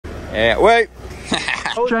Yeah, wait.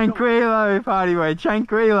 Tranquilo, Party Boi,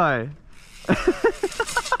 tranquilo.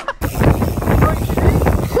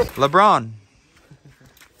 LeBron.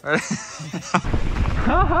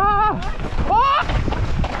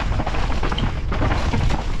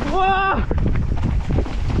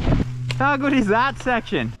 How good is that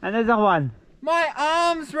section? And there's that one. My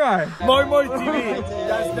arms, bro. moimoitv,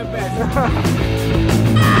 that's the best.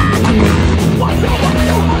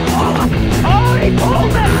 Oh, he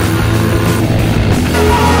pulled it!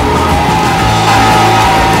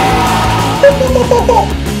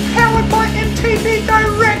 Powered by MTV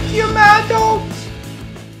Direct, you mad dogs!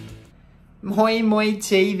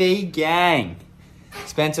 moimoitv gang.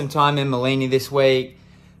 Spent some time in Molini this week.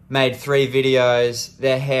 Made 3 videos.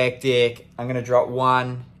 They're hectic. I'm gonna drop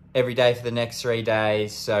one every day for the next 3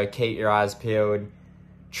 days, so keep your eyes peeled.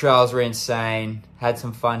 Trails were insane. Had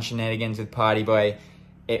some fun shenanigans with Party Boi.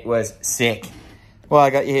 It was sick. Well, I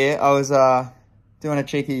got you here. I was doing a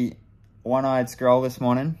cheeky one-eyed scroll this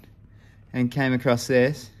morning and came across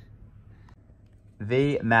this.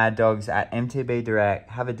 The Mad Dogs at MTB Direct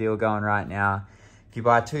have a deal going right now. If you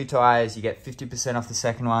buy 2 tyres, you get 50% off the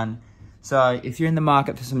second one. So if you're in the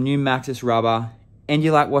market for some new Maxxis rubber and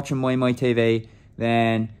you like watching moimoitv,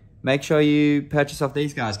 then make sure you purchase off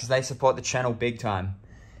these guys because they support the channel big time.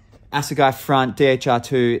 Assegai front,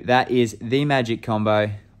 DHR2, that is the magic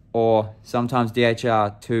combo, or sometimes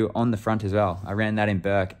DHR2 on the front as well. I ran that in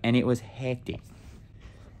Burke and it was hectic.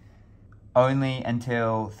 Only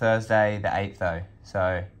until Thursday the 8th though,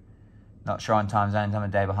 so not sure on time zones, I'm a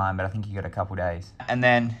day behind, but I think you got a couple days. And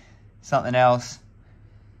then something else,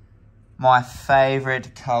 my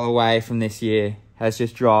favorite colorway from this year has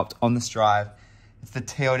just dropped on the Strive. It's the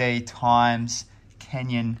TLD Times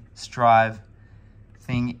Kenyan Strive.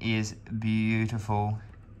 Thing is beautiful.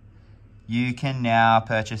 You can now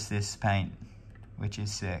purchase this paint, which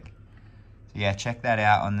is sick. So yeah, check that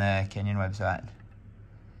out on the Kenyan website.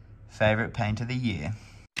 Favorite paint of the year.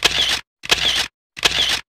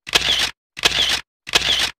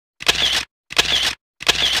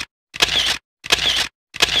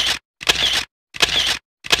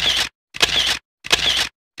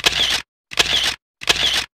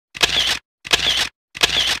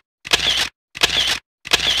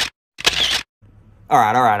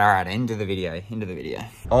 All right, into the video.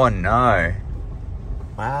 Oh no.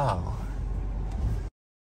 Wow.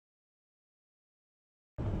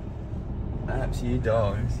 Perhaps you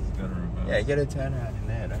dogs. Yeah, you gotta turn around in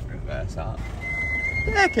there, don't reverse up.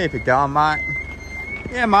 Yeah, keep it going, mate.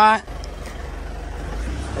 Yeah, mate.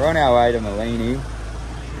 We're on our way to Molini.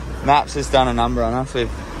 Maps has done a number on us. We've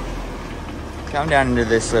come down into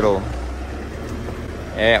this little...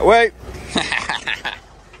 Yeah, wait!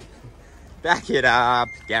 Back it up,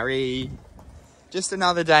 Gary. Just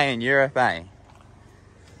another day in Europe, eh?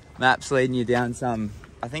 Map's leading you down some...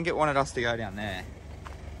 I think it wanted us to go down there.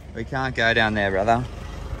 We can't go down there, brother.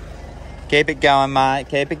 Keep it going, mate.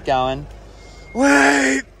 Keep it going.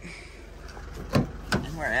 Wait!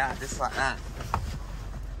 And we're out, just like that.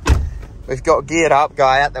 We've got geared up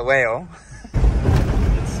guy at the wheel.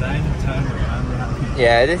 It's saying to turn around.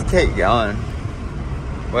 Yeah, just keep going.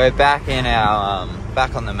 We're back in our...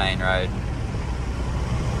 back on the main road.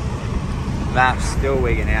 Map's still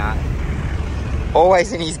wigging out.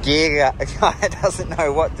 Always in his gear, guy doesn't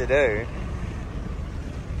know what to do.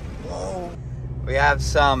 Whoa. We have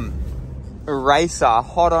some racer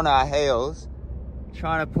hot on our heels,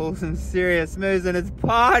 trying to pull some serious moves, and it's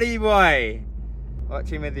Party Boi. Watch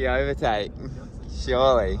him with the overtake.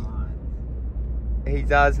 Surely. He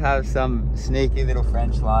does have some sneaky little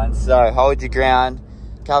French lines, so hold your ground,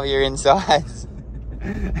 cover your insides.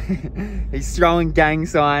 He's throwing gang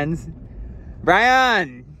signs.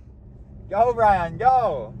 Brian! Go, Brian,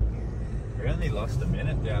 go! We only lost a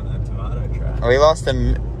minute down the tomato track. We lost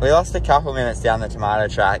a couple minutes down the tomato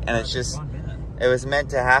track, and it's just... 1 minute. It was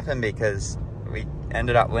meant to happen because we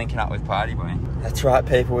ended up linking up with Party Boi. That's right,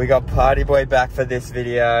 people. We got Party Boi back for this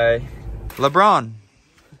video. LeBron!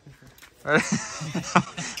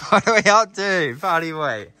 What are we up to, Party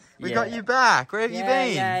Boi? We got you back. Where have you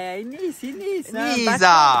been? Yeah, in this.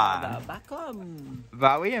 Back on.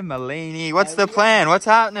 But we in Molini. What's the plan? What's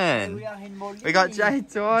happening? We are in Molini. We got Jay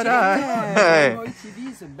Torto.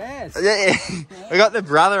 moimoitv is the best. Yeah. We got the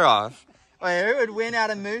brother off. Wait, who would win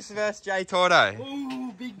out of Moose versus Jay Torto?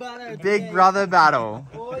 Ooh, big battle. Big brother battle.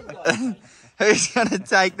 Who's gonna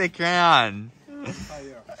take the crown?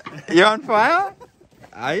 You're on fire?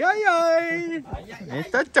 Ay, ay, ay.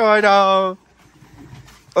 Mr. Torto.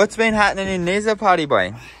 What's been happening in Nizza, Party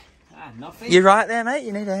Boi? Nothing. You right there, mate?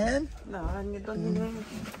 You need a hand? No, I don't need.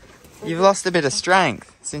 You've lost a bit of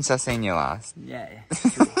strength since I seen you last. Yeah.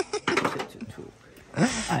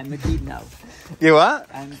 I'm a kid now. You what?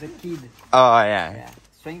 I'm the kid. Oh, yeah. Yeah.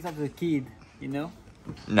 Strength of the kid, you know?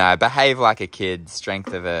 No, behave like a kid,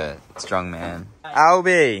 strength of a strong man.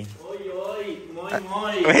 Alby!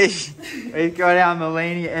 We've got our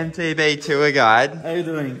Molini Mtb tour guide. How you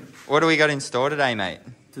doing? What do we got in store today, mate?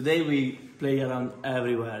 Today we play around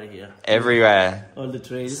everywhere here. Everywhere. All the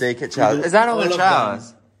trails. Secret trails. Is that all the of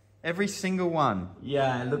trails? them. Every single one.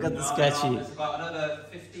 Yeah, look at the sketchy.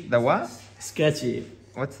 The what? Sketchy.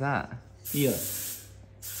 What's that? Here.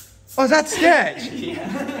 Oh, is that Sketch?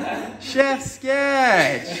 Chef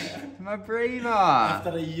Sketch! My breather.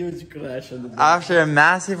 After a huge crash on the After a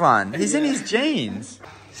massive one. He's in his jeans.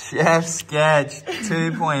 Chef Sketch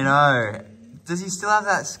 2.0. Does he still have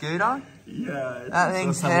that scooter? Yeah. That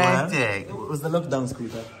thing's hectic. It was the lockdown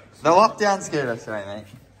scooter. The lockdown scooter, sorry mate.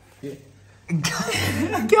 Yeah.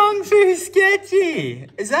 Kung Fu Sketchy!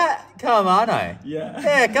 Is that Kamano? Yeah.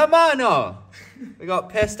 Yeah, Kamano! We got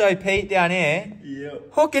Pesto Pete down here. Yeah.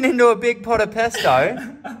 Hooking into a big pot of pesto.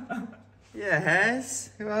 Yeah, Haz.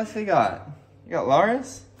 Who else we got? You got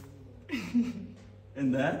Loris?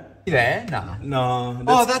 And that? You there? Nah. No.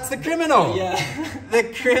 Oh, that's the criminal! Yeah. The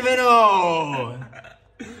criminal!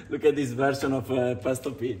 Look at this version of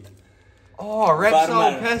Pesto Pete. Oh,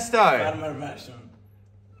 Repsol Pesto! Farmer version.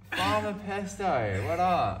 Farmer Pesto, what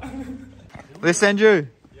up? Listen, Drew.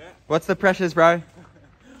 Yeah. What's the pressures, bro?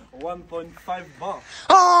 1.5 bar.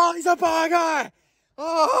 Oh, he's a bar guy!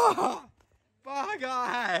 Oh, bar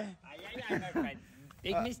guy!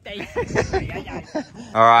 Big mistake.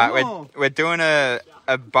 All right, we're doing a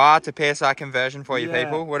bar to PSI conversion for you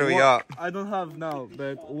people. What do we got? I don't have now,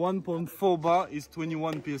 but 1.4 bar is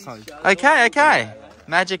 21 psi. Okay.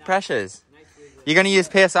 Magic pressures. You're gonna use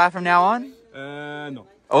PSI from now on? No.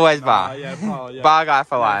 Always bar. Yeah, bar, yeah. Bar guy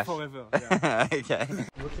for life. Forever. Yeah. Okay.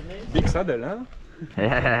 Big saddle, huh?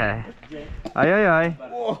 Yeah. Aye.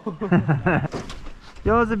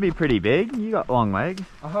 Yours would be pretty big. You got long legs.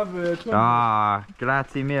 I have a 200. Ah,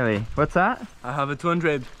 grazie mille. What's that? I have a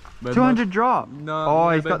 200. But 200 drop. No. Oh,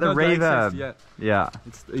 he's but got the not reverb. XS, yeah. Yeah.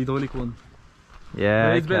 It's the hydraulic one. Yeah,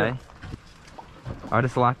 But it's okay. better. I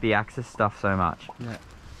just like the Axis stuff so much. Yeah.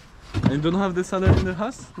 And you don't have the saddle in the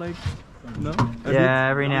house? Like, no? Yeah,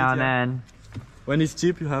 every now and then. When it's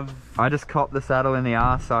cheap, you have. I just cop the saddle in the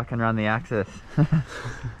arse so I can run the Axis.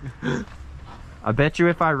 I bet you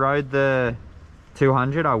if I rode the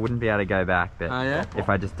 200 I wouldn't be able to go back, but Yeah? if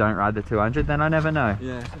I just don't ride the 200 then I never know.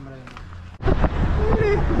 Yeah.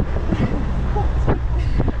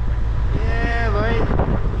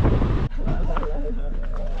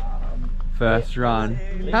 First run.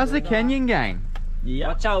 How's the Kenyan gang? Yeah.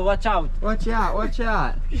 Watch out, watch out. Watch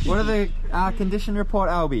out. What are the condition report,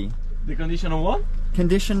 Alby? The condition of what?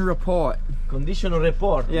 Condition report. Condition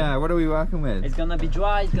report. Yeah, what are we working with? It's gonna be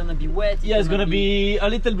dry, it's gonna be wet. Yeah, it's gonna be a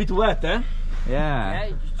little bit wet, eh? Yeah.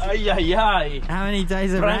 Ay. How many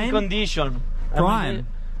days of Prime rain? condition. Prime.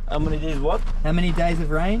 How many days what? How many days of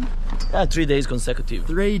rain? 3 days consecutive.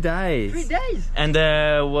 3 days. 3 days. And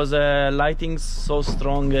was lighting so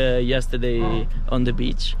strong yesterday on the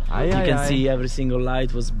beach. You can see every single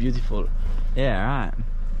light was beautiful. Yeah, right.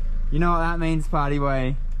 You know what that means, Party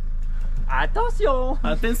Boi? Attention.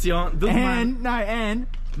 Attention, don't mind. And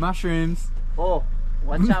mushrooms. Oh,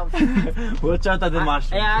 watch out. Watch out at the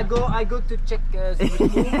mushroom. I go to check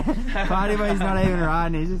Party Boy's not even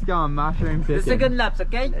riding, he's just going mushroom the picking. second laps,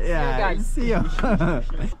 okay? Yeah, see you.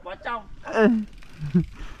 Watch out.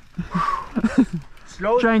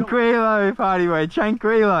 Tranquilo, Party Boy,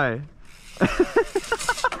 tranquilo.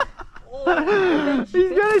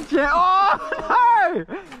 He's gonna jet. Oh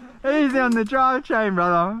no! He's on the drive chain,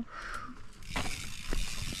 brother.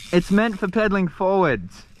 It's meant for pedaling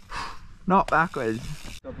forwards, not backwards.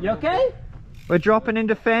 You okay? We're dropping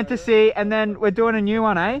into fantasy and then we're doing a new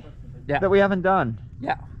one, eh? Yeah. That we haven't done.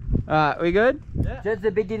 Yeah. We good? Just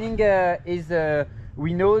the beginning is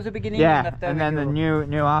we know the beginning. Yeah, and, after and we then go. the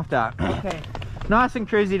new after. Okay. Nice and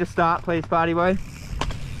cruisy to start, please, Party Boy.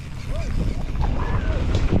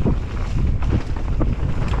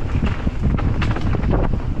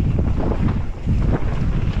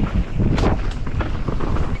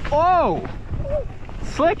 Oh!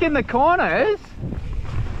 Slick in the corners.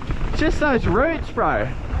 Just those roots, bro.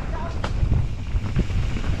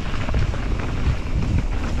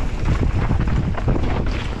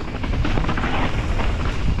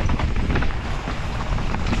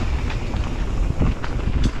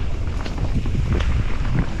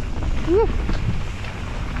 Woo.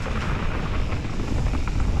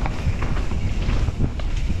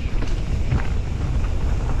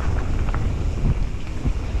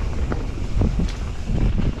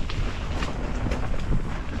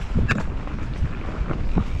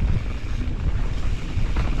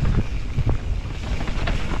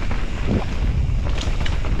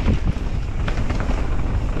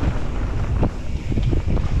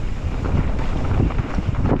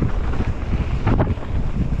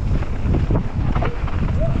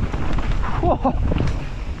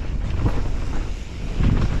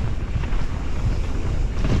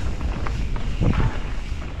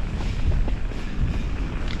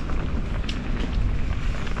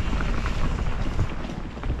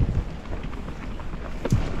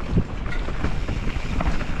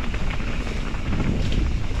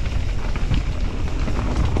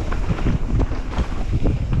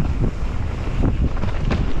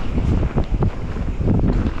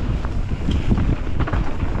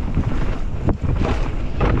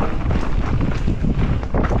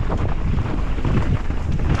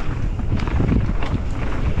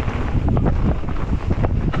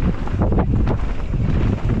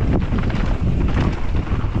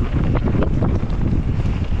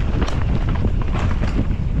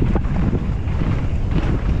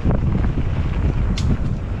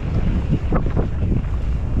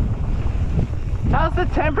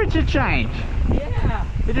 temperature change? Yeah.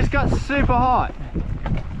 It just got super hot.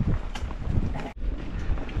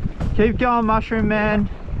 Keep going, mushroom man.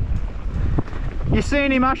 You see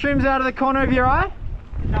any mushrooms out of the corner of your eye?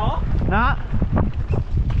 No. Nah.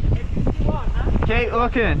 F51, huh? Keep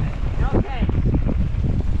looking. Okay.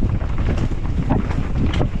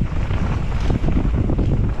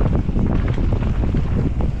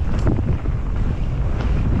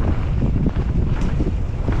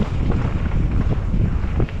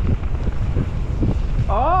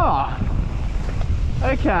 Oh.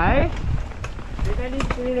 Okay. Did I need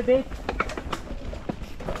to eat a bit?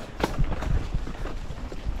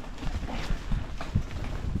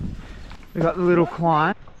 We got the little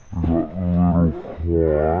climb.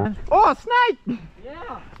 Oh, snake!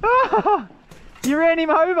 Yeah. Oh, you ran him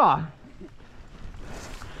over.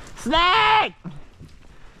 Snake!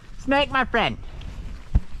 Snake, my friend.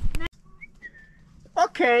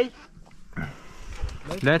 Okay.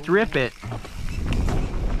 Let's rip it.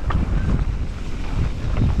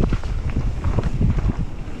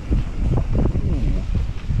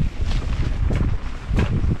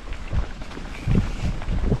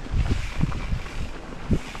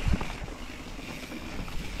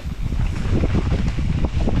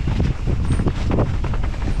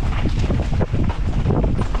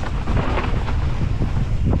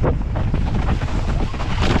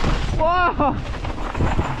 Whoa!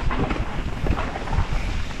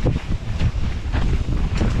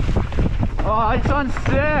 Oh, this one's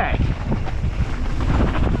sick.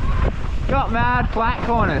 Got mad flat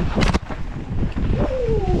corners.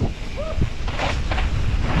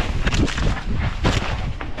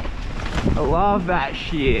 I love that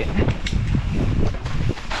shit.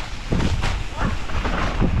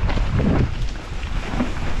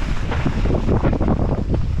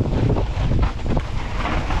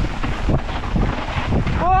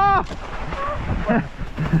 Oh!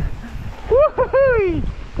 Woo-hoo-hoo!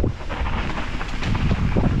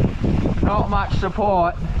 Not much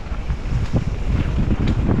support.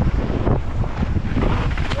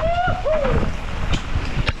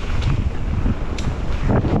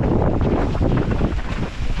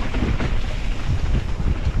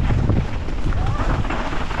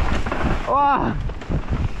 Oh!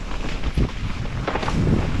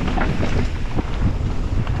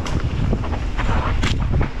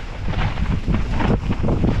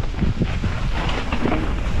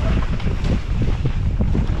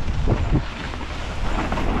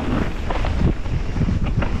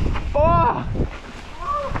 Oh!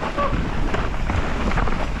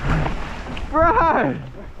 Bro!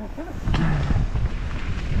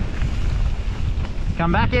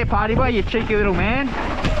 Come back here, Party Boy, you cheeky little man.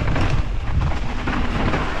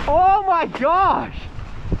 Oh my gosh!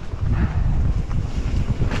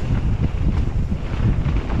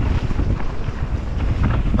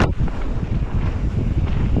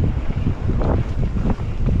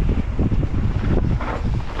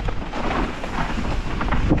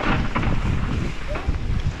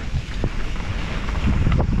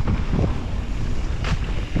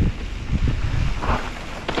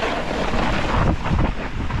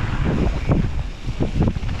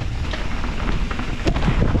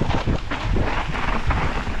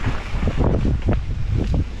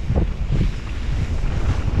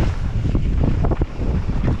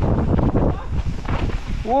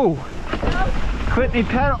 Whoa! Clip me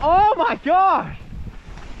pedal. Oh my gosh!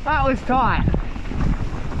 That was tight.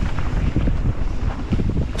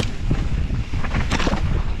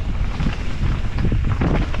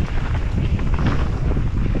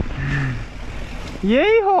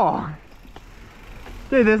 Yeehaw!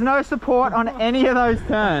 Dude, there's no support on any of those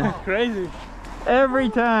turns. Crazy. Every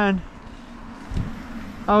turn,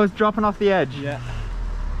 I was dropping off the edge. Yeah.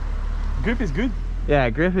 Grip is good. Yeah,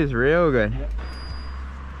 grip is real good. Yeah.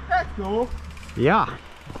 That's cool. Yeah.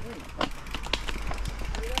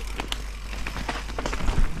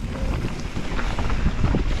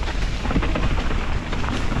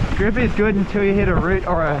 Grip is good until you hit a root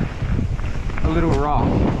or a little rock.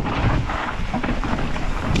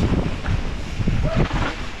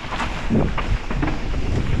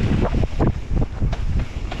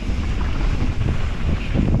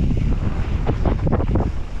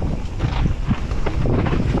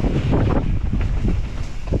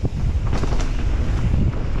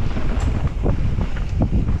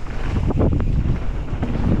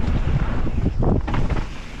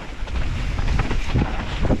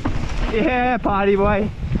 Yeah, Party Boy.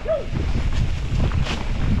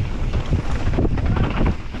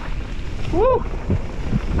 Woo!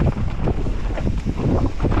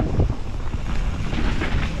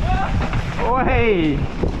 Oi!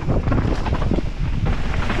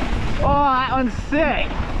 Oh, that one's sick.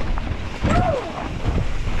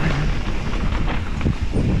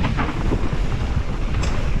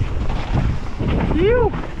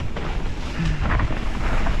 Phew.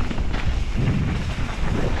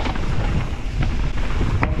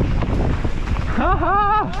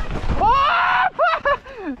 Oh,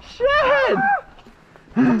 shit!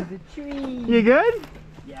 You good?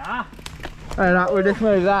 Yeah. Alright, we'll just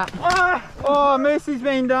move that. Oh, Moosey's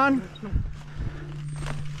been done.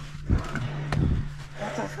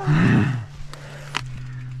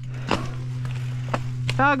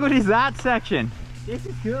 How good is that section? This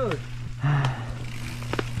is good.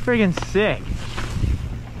 Friggin' sick.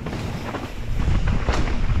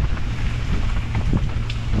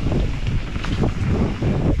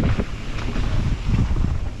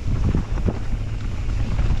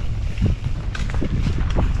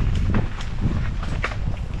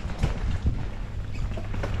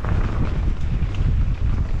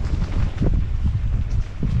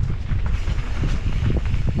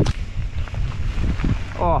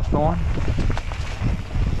 Oh, Thorn.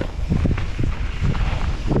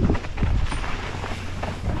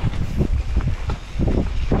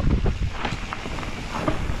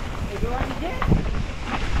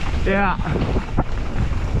 Yeah.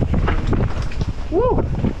 Woo!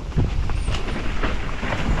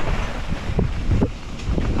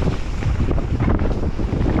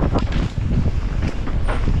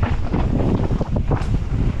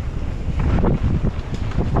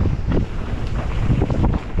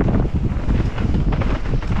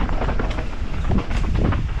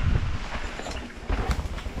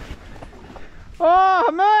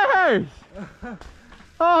 Oh, Moose!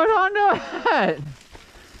 Hold on to it!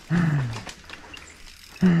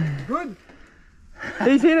 Good.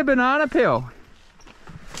 He's hit a banana peel.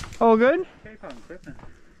 All good? Keep on clipping.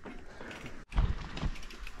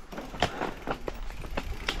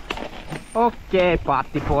 Okay,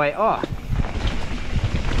 Party Boi. Oh.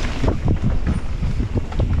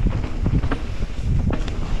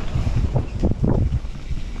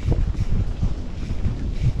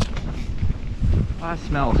 I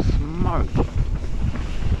smell smoke.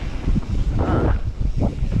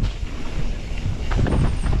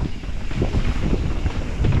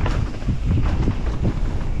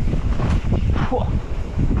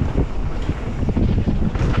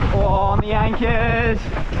 Oh, on the anchors.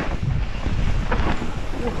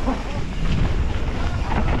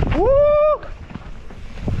 Woo!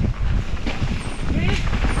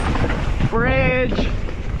 Bridge.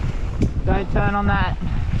 Don't turn on that.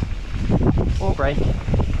 Or brake.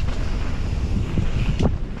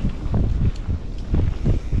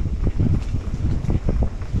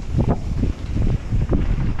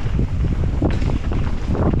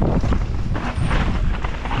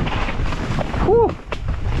 Whew.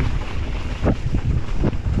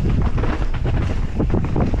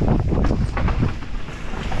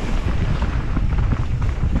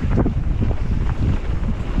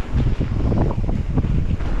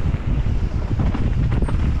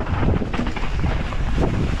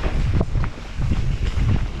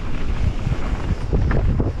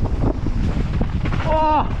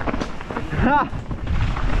 Oh! Ha!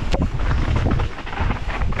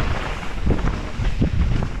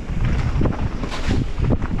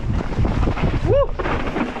 Woo!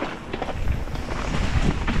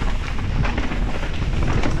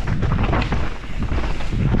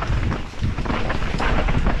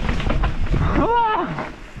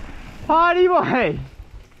 Oh! Party Boi!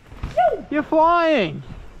 You're flying!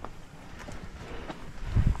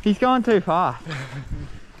 He's going too fast.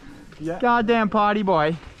 Yeah. Goddamn Party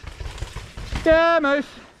Boi. Yeah, Moose.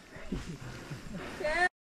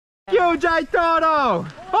 You, J Toto!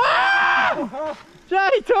 Ah! J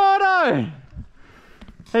Toto!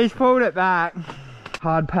 He's pulled it back.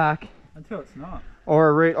 Hard pack Until it's not. or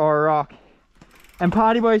a root or a rock. And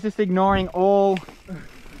Party Boi's just ignoring all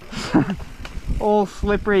all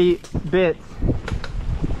slippery bits.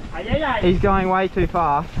 He's going way too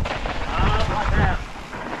fast.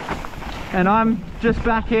 And I'm just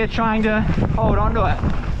back here trying to hold on to it.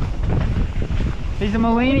 He's a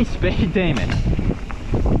Molini speed demon.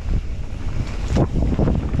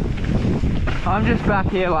 I'm just back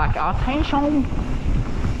here like, attention.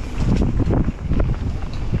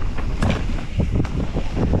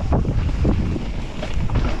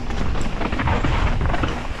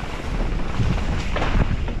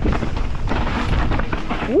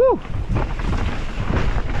 Woo!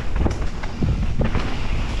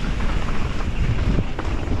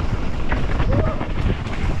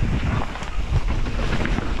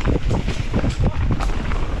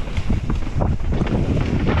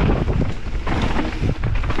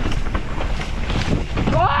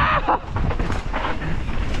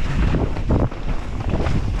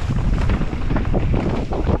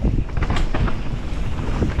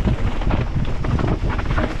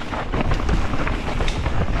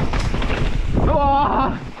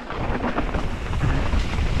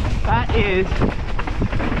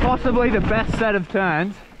 possibly the best set of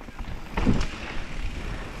turns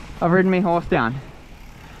I've ridden me horse down.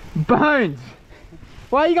 Bones!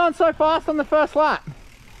 Why are you going so fast on the first lap?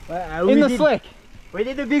 In the slick? We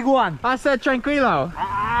did a big one. I said tranquilo.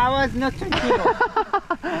 I was not tranquilo.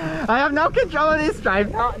 I have no control of this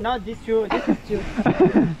drive. No, not this two. This is two.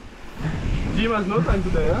 Jim has no time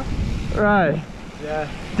today, huh? Right.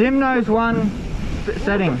 Yeah. Dim knows one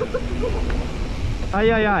setting.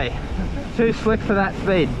 Ay ay ay. Too slick for that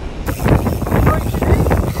speed.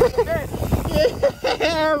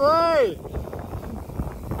 Yeah, boy!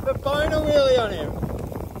 The boner wheelie on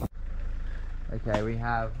him. Okay, we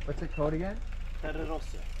have, what's it called again? Terra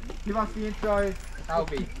Rossa. Give us the intro,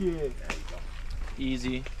 Alby.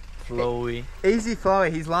 Easy, flowy. Easy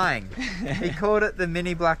flowy, he's lying. He called it the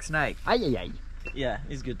mini black snake. Ay ay ay. Yeah,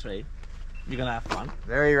 it's good trade. You're gonna have fun.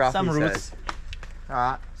 Very rough, Some he roots. says.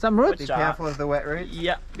 Alright, Some roots. be careful of the wet roots.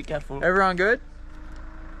 Yeah, be careful. Everyone good?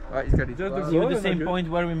 Right, he's got his Just gloves. You're the same point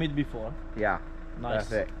where we met before. Yeah, Nice.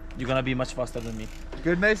 perfect. You're gonna be much faster than me.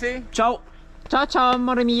 Good, Messi? Ciao! Ciao ciao,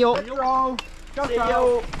 amore mio. Roll. Go, See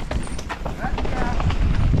go. you.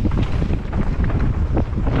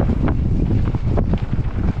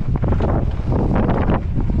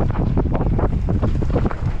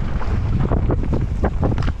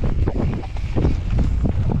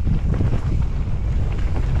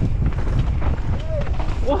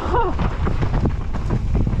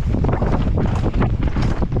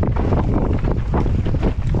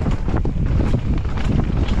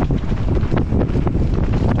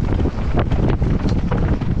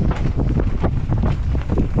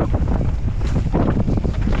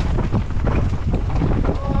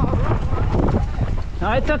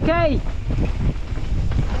 No, it's okay.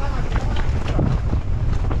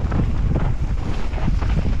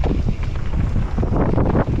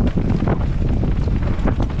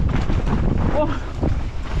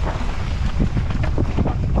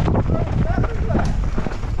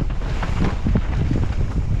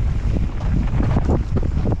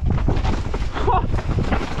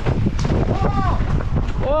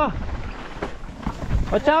 Oh.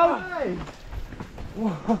 Watch out! Hey!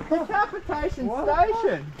 Decapitation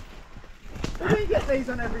station! We didn't get these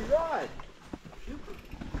on every ride.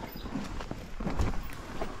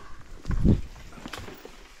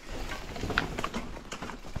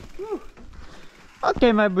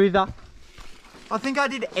 Okay, my brother. I think I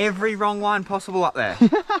did every wrong line possible up there.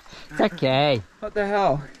 It's okay. What the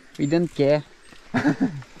hell? We don't care.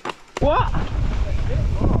 What?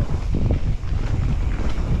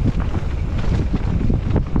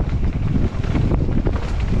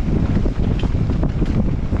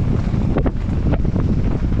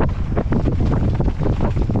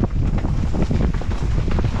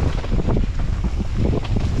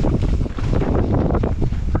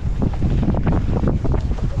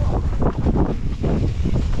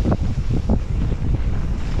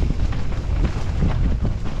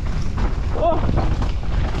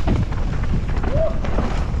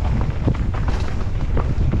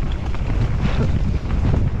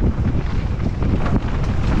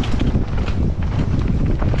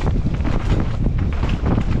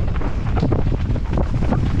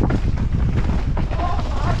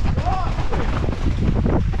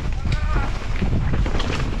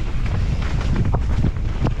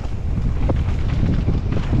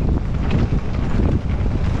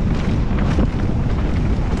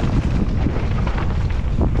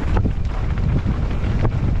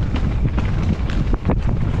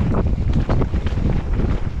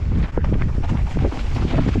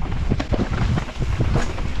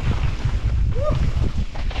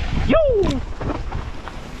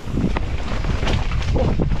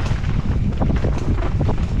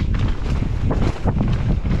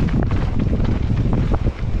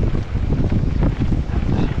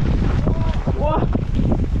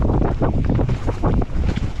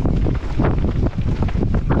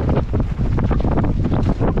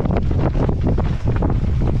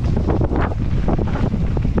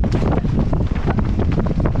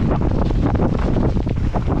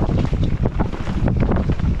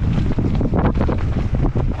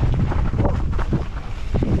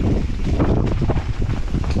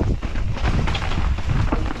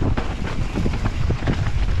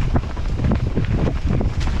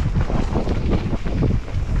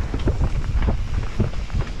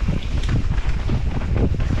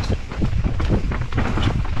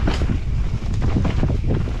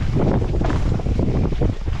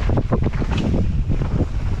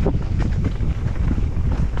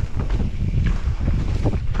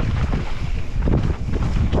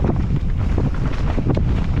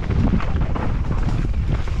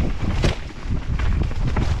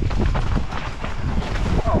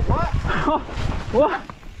 Oh, oh,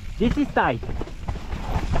 this is tight.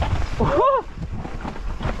 Oh.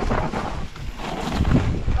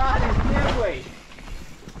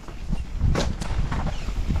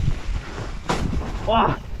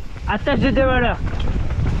 Oh, attache de dévaleur.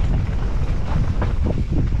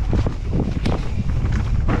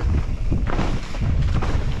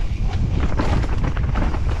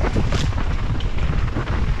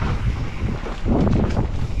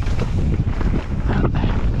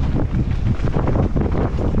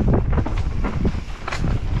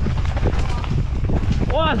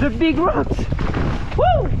 Oh, the big rocks!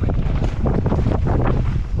 Woo!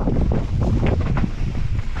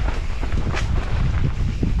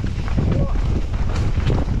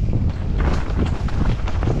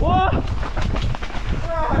 Whoa!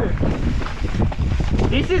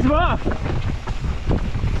 This is rough!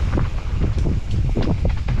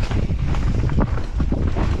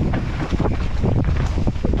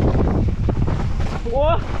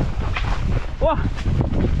 Whoa! Whoa!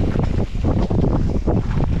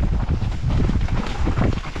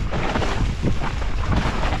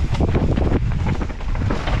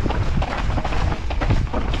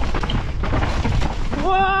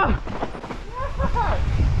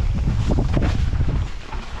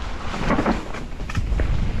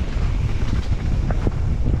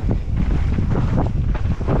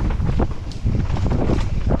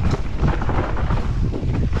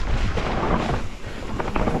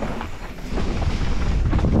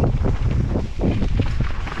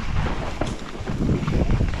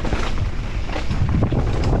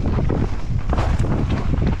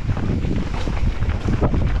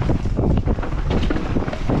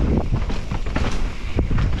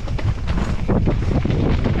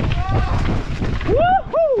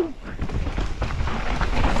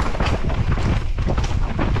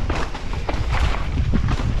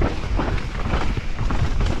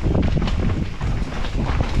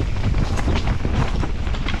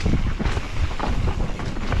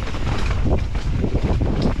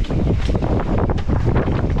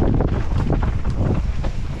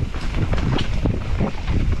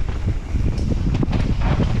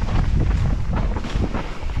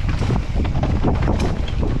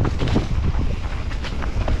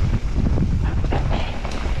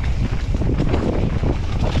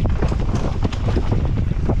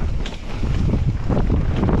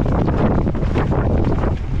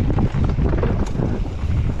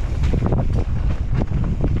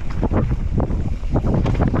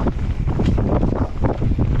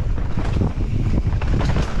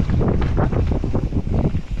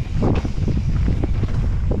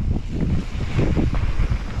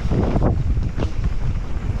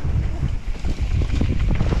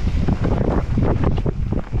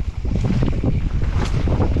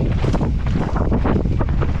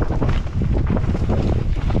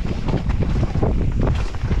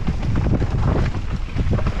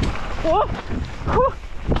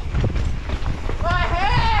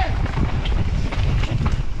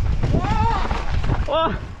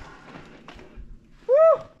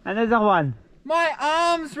 Another one. My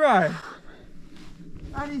arms, bro.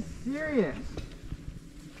 That is serious.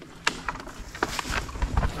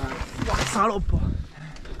 Salope.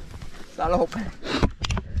 Salope.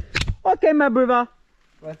 Okay, my brother.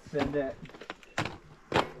 Let's send it.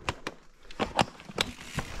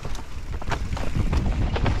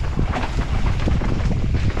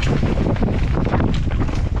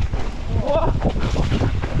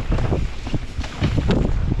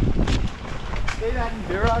 See that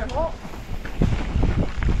enduro?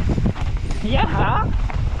 Yeah.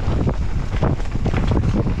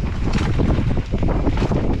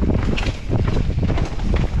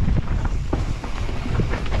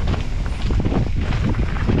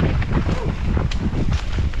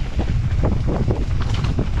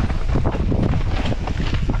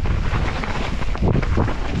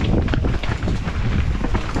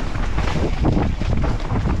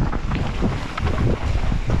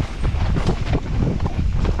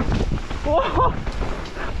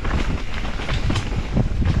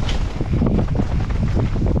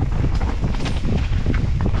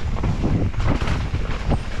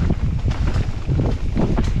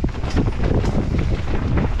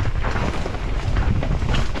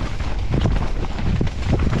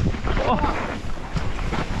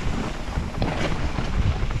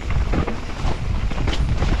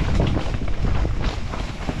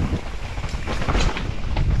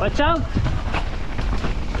 Watch out!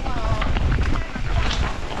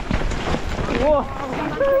 Oh,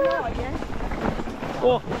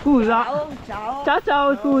 oh, scusa! Ciao! Ciao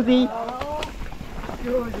ciao, scusi!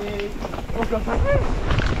 Scusi.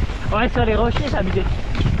 Ouais, sur les rochers, ça abusé.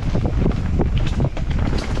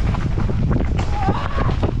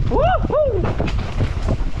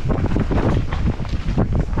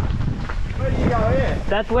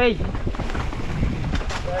 That way.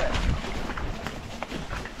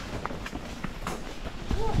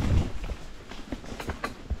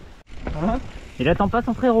 Il attend pas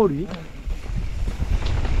son frérot lui.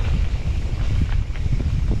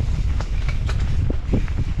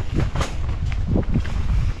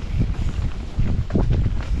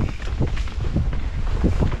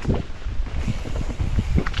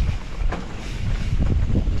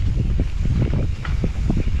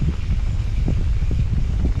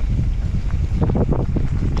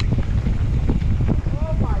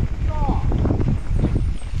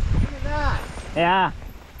 Yeah,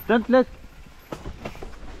 don't look.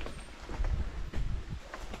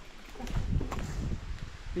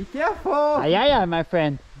 Be careful! Aye, aye, aye, my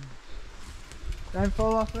friend. Don't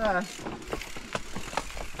fall off there.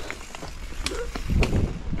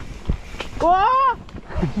 Whoa!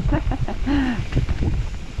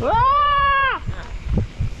 Whoa!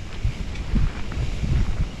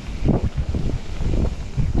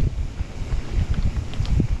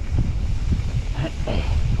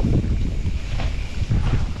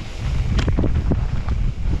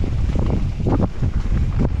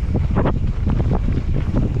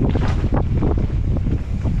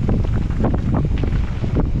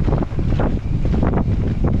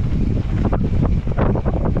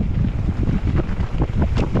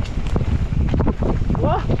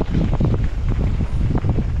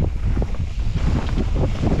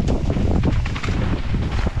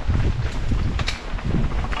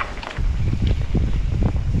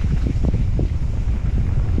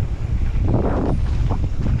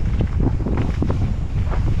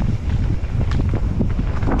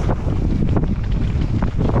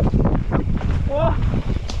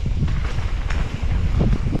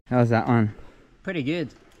 How's that one? Pretty good.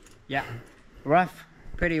 Yeah. Rough.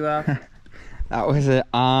 Pretty rough. That was an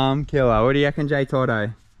arm killer. What do you reckon, Jay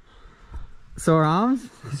Tordo? Sore arms?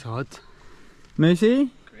 It's hot.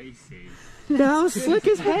 Moosey? Crazy. That was slick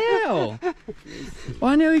as hell.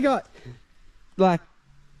 I nearly got like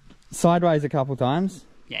sideways a couple times.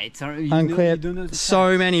 Yeah, it's Unclear.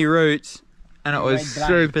 So many roots, and it was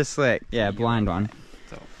super slick. Yeah, blind one.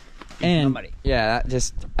 And yeah, that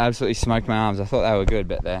just absolutely smoked my arms. I thought they were good,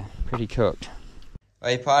 but they're pretty cooked.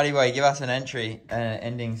 Hey, Party Boi, give us an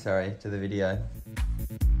ending, sorry, to the video.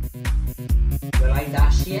 You like that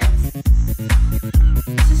shit?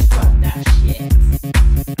 Just fuck that shit.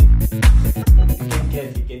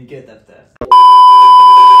 You can get after.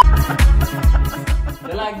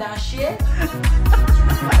 You like that shit?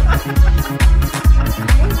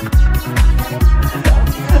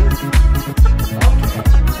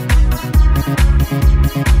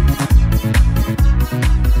 Okay.